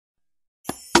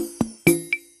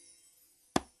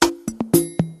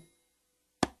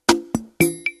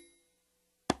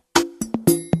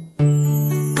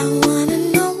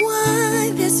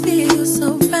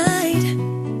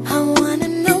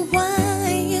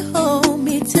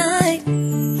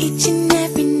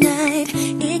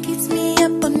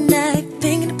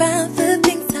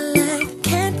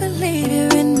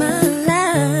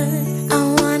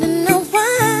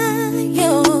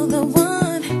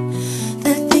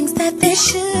This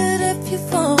should have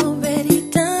you've already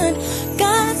done.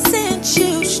 God sent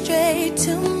you straight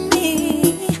to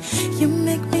me. You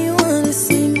make me wanna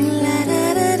sing la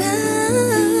da da da.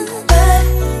 But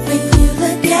when you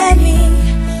look at me,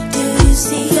 do you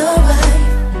see your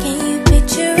wife? Can you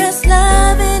picture us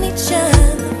loving each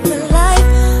other for life?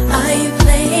 Are you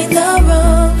playing the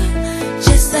role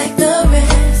just like the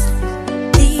rest?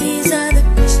 These are the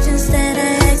questions that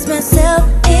I ask myself.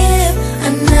 If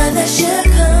another should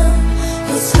come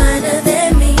who's finer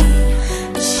than me,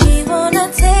 and she wanna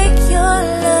take your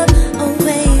love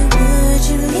away, would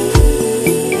you leave?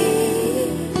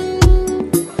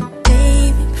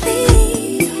 Baby,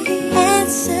 please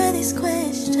answer these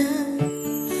questions.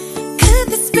 Could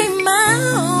this be my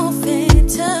own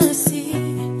fantasy?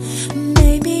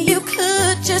 Maybe you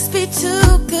could just be too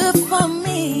good for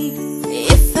me.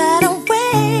 If I don't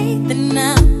wait, then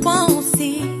I won't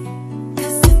see.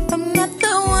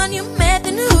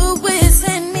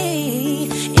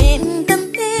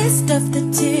 Of the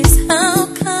tears, how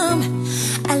come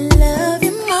I love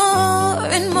you more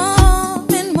and more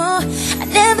and more? I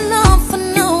never long for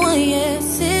no one,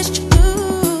 yes, it's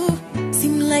true.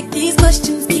 Seem like these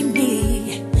questions keep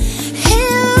me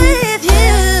here with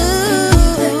you.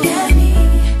 Look at me,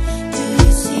 do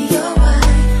you see your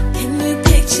wife? Can you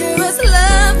picture us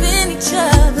loving each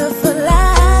other for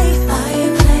life? Are you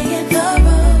playing the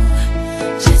role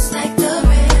just like the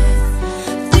rest?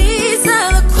 These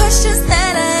are the questions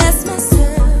that I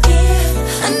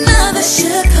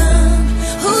should come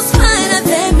who's finer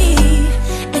than me,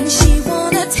 and she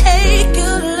wanna take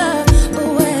your love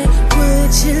away,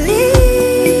 would you leave?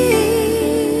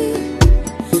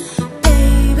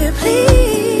 Baby,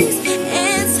 please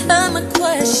answer my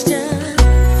question.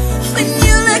 When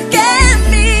you look at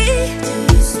me, do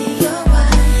you see your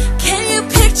wife? Can you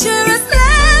picture us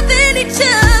loving each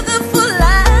other for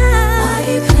life? Are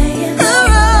you playing the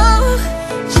role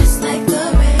just like the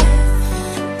rest?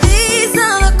 These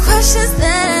are the questions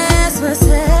that I ask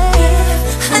myself.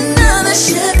 Another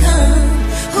should come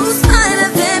who's finer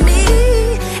than me,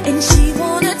 and she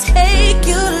wanna take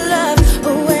your love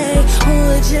away,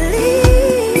 would you leave?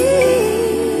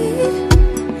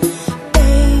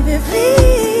 Baby,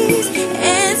 please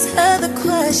answer the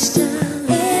question.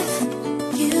 If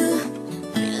you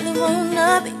really wanna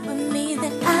be with me,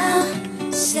 then I'll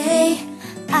say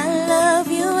I love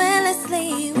you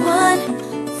endlessly. One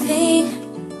thing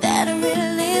that I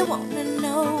really wanna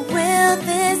know, will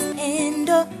this end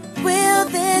or will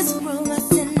this grow us?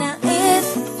 And now if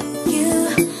you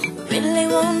really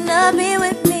wanna be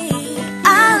with me, I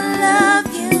love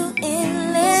you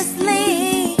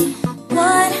endlessly.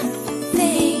 One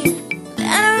thing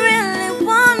that I really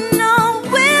wanna know,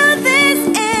 will this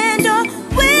end or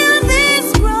will this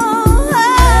grow?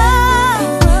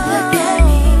 Look at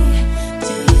me,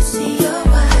 do you see your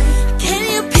wife? Can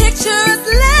you picture us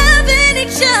loving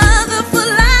each other for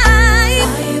life?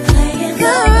 Are you playing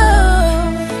the role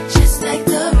just like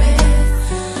the rest?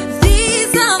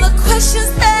 These are the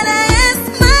questions that I ask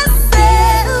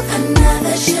myself.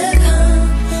 Another should come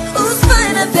who's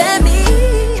finer than me,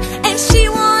 and she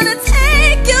wanna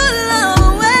take your love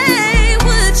away,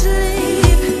 would you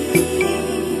leave?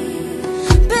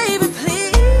 Baby,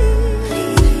 please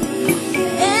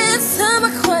answer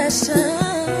my question.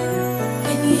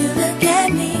 When you look at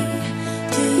me,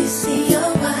 do you see your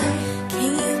wife?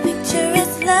 Can you picture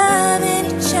us loving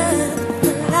each other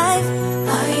for life?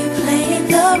 Are you playing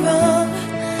the role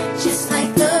just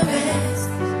like the rest?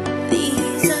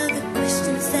 These are the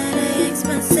questions that I ask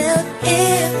myself.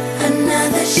 If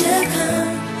another should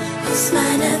come who's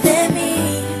finer than